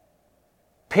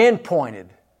pinpointed.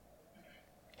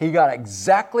 He got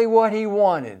exactly what he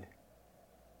wanted.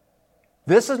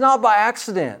 This is not by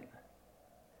accident.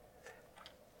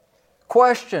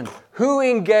 Question, who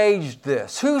engaged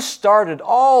this? Who started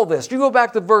all this? You go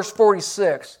back to verse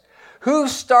 46. Who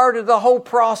started the whole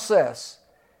process?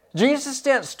 Jesus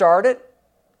didn't start it.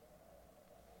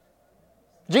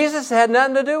 Jesus had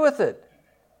nothing to do with it.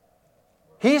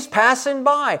 He's passing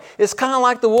by. It's kind of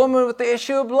like the woman with the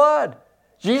issue of blood.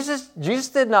 Jesus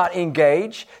did not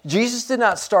engage. Jesus did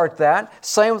not start that.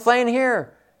 Same thing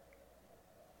here.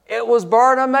 It was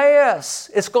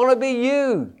Bartimaeus. It's going to be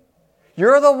you.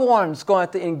 You're the one that's going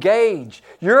to have to engage.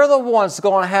 You're the one that's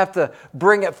going to have to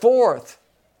bring it forth.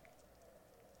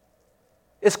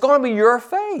 It's going to be your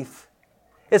faith.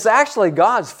 It's actually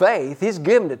God's faith. He's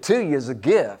given it to you as a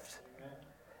gift.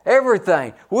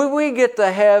 Everything. When we get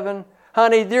to heaven,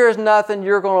 honey, there's nothing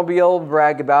you're going to be able to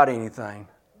brag about anything.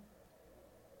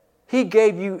 He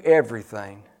gave you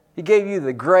everything. He gave you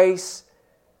the grace.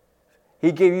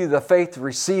 He gave you the faith to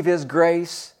receive His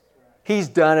grace. He's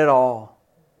done it all.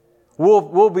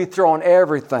 We'll be throwing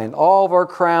everything, all of our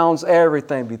crowns,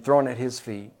 everything be thrown at His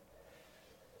feet.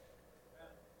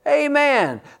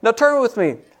 Amen. Now turn with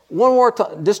me. One more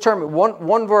time. Just turn me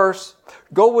one verse.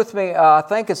 Go with me. I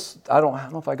think it's, I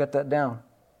don't know if I got that down.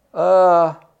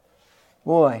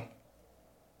 Boy,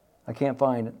 I can't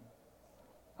find it.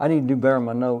 I need to do better in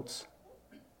my notes.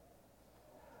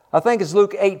 I think it's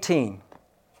Luke 18.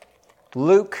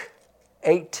 Luke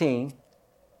 18.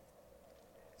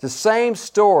 It's the same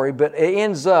story, but it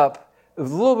ends up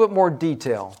with a little bit more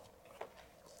detail.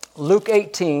 Luke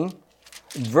 18,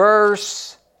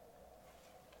 verse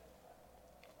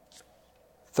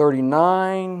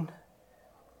 39.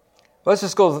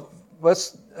 Let's go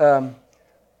to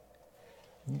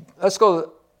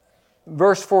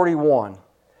verse 41.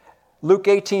 Luke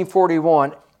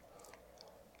 18:41.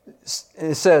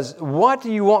 It says, what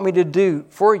do you want me to do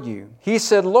for you? He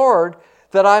said, Lord,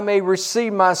 that I may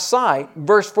receive my sight.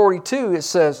 Verse 42, it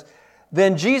says,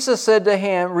 then Jesus said to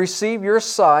him, receive your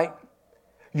sight.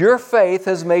 Your faith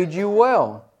has made you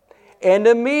well. And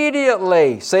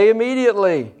immediately, say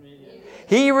immediately,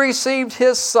 he received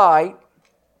his sight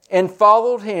and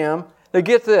followed Him. Now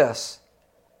get this.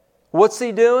 What's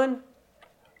he doing?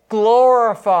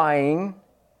 Glorifying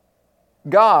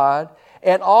God.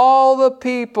 And all the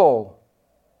people,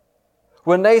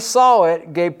 when they saw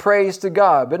it, gave praise to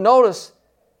God. But notice,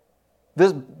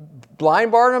 this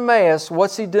blind Bartimaeus,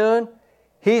 what's he doing?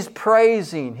 He's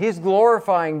praising. He's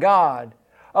glorifying God.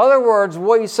 In other words,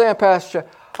 what are you saying, Pastor?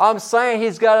 I'm saying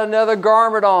he's got another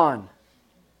garment on.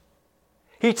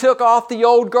 He took off the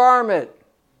old garment.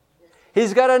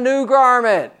 He's got a new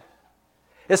garment.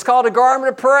 It's called a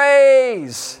garment of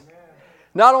praise.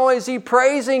 Not only is he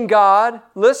praising God,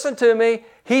 listen to me,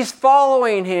 he's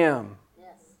following Him.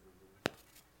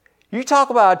 You talk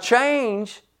about a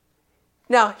change.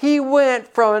 Now, he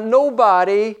went from a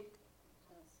nobody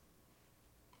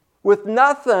with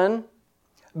nothing,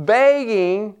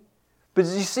 begging, but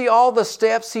did you see all the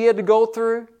steps he had to go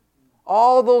through?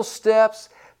 All those steps,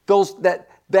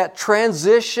 that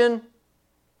transition,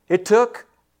 it took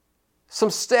some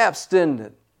steps, didn't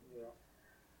it?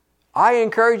 I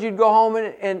encourage you to go home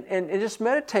and just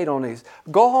meditate on these.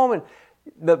 Go home and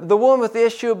the woman with the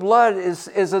issue of blood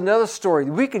is another story.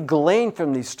 We could glean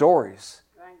from these stories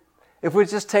if we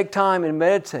just take time and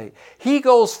meditate. He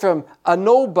goes from a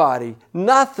nobody,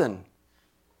 nothing.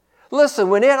 Listen,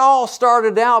 when it all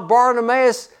started out,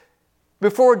 Bartimaeus,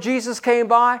 before Jesus came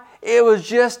by, it was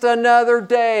just another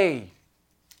day.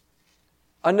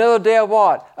 Another day of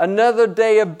what? Another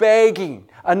day of begging.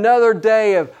 Another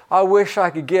day of, I wish I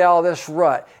could get out of this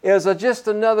rut. It was just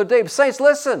another day. But saints,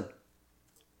 listen.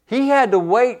 He had to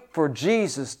wait for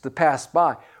Jesus to pass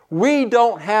by. We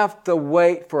don't have to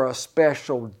wait for a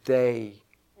special day.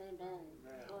 Amen.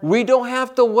 We don't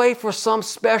have to wait for some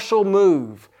special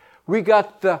move. We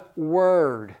got the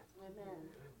Word. Amen.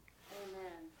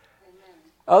 Amen.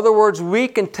 In other words, we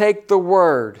can take the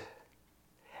Word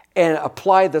and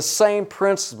apply the same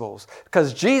principles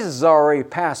because Jesus has already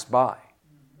passed by.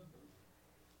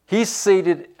 He's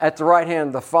seated at the right hand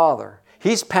of the Father.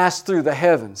 He's passed through the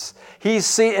heavens. He's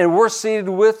seated, and we're seated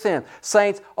with Him.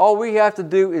 Saints, all we have to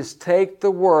do is take the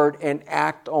Word and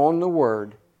act on the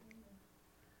Word.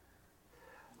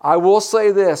 I will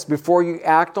say this, before you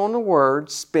act on the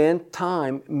Word, spend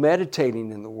time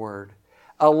meditating in the Word.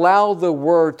 Allow the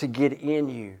Word to get in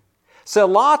you. So a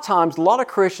lot of times, a lot of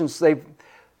Christians,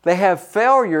 they have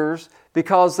failures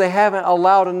because they haven't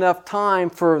allowed enough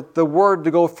time for the Word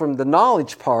to go from the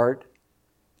knowledge part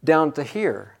down to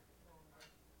here.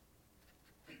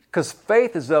 Because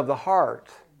faith is of the heart.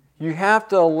 You have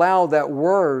to allow that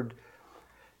Word,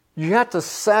 you have to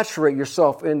saturate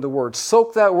yourself in the Word.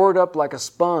 Soak that Word up like a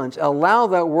sponge. Allow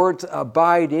that Word to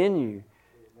abide in you.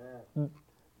 Amen.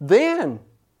 Then,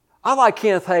 I like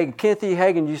Kenneth Hagin. Kenneth E.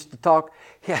 Hagin used to talk,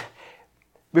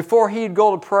 before he'd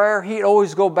go to prayer, he'd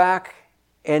always go back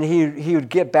and he would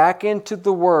get back into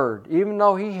the Word. Even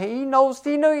though he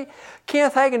knew,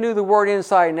 Kenneth Hagin knew the Word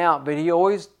inside and out, but he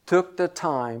always took the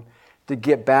time to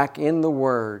get back in the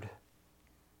Word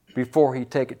before he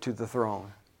take it to the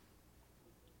throne.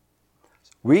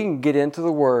 We can get into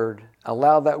the Word,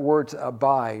 allow that Word to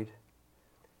abide,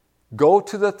 go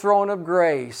to the throne of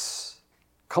grace,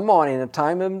 come on, in a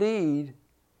time of need,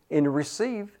 and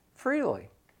receive freely.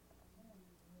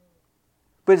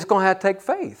 But it's going to have to take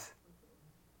faith.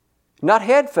 Not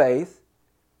head faith,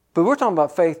 but we're talking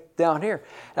about faith down here.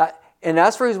 And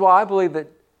that's the reason why I believe that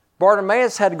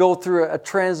Bartimaeus had to go through a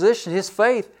transition. His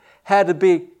faith had to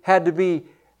be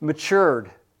matured.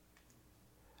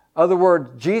 In other words,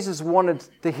 Jesus wanted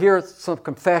to hear some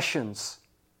confessions.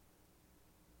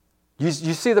 You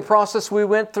see the process we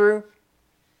went through?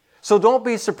 So don't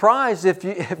be surprised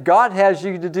if God has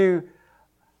you to do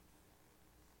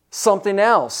something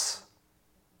else.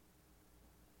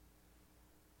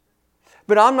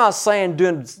 But I'm not saying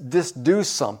just do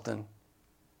something.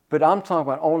 But I'm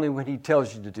talking about only when He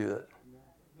tells you to do it.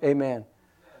 Amen.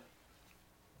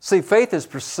 See, faith is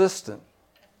persistent.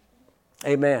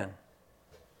 Amen.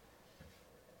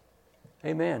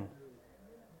 Amen.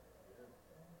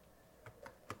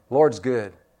 Lord's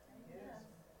good.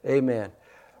 Amen.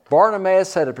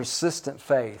 Bartimaeus had a persistent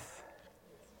faith.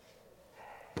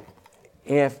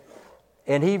 And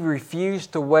he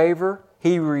refused to waver.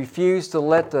 He refused to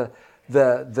let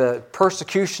the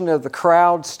persecution of the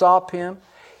crowd stop him.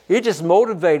 It just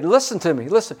motivated. Listen to me.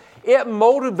 Listen. It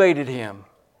motivated him.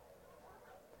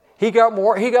 He got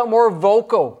more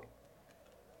vocal.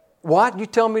 What? You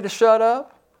tell me to shut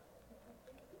up?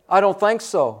 I don't think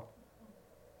so.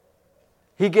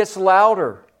 He gets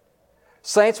louder.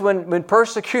 Saints, when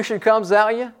persecution comes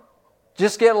at you,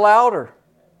 just get louder.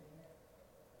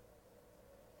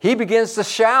 He begins to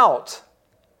shout.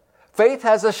 Faith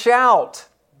has a shout.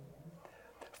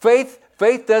 Faith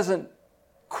doesn't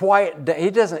quiet down.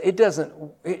 It doesn't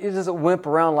wimp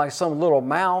around like some little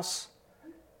mouse.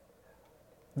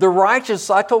 The righteous,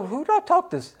 who did I talk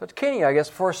to this? Kenny, I guess,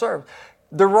 before service.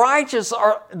 The righteous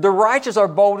are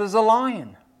bold as a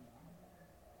lion.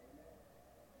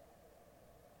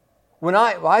 When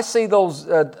I see those,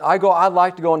 I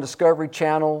like to go on Discovery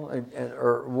Channel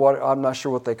or what, I'm not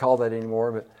sure what they call that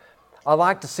anymore, but I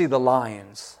like to see the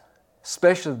lions,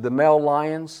 especially the male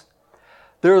lions.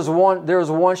 There was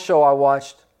one show I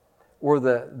watched where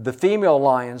the female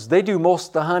lions, they do most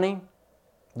of the hunting.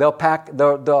 They'll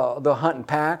hunt in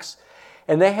packs.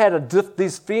 And they had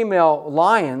these female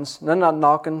lions, they're not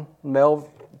knocking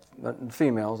male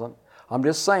females, I'm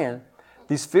just saying,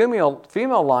 these female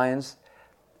lions,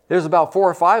 there's about 4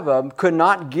 or 5 of them, could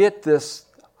not get this,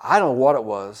 I don't know what it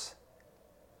was.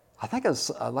 I think it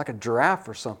was like a giraffe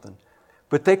or something.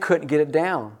 But they couldn't get it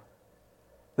down.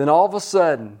 Then all of a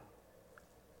sudden,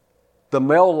 the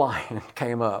male lion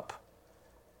came up.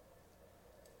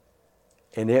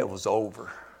 And it was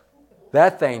over.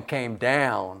 That thing came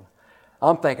down.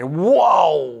 I'm thinking,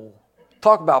 whoa!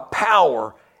 Talk about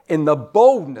power and the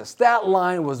boldness. That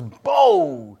lion was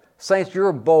bold. Saints,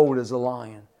 you're bold as a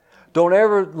lion. Don't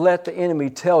ever let the enemy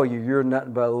tell you you're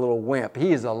nothing but a little wimp.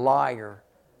 He is a liar.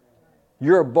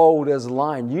 You're bold as a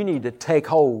lion. You need to take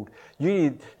hold.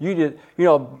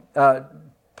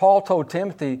 Paul told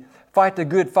Timothy, fight the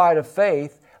good fight of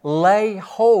faith, lay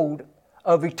hold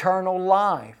of eternal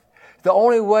life. The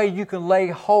only way you can lay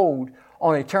hold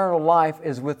on eternal life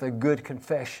is with a good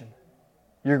confession.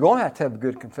 You're going to have a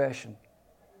good confession.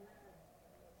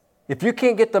 If you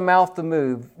can't get the mouth to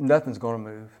move, nothing's going to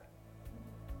move.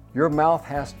 Your mouth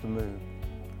has to move.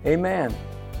 Amen.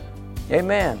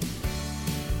 Amen.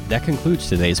 That concludes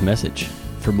today's message.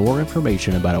 For more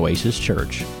information about Oasis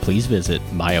Church, please visit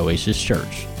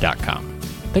myoasischurch.com.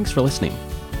 Thanks for listening.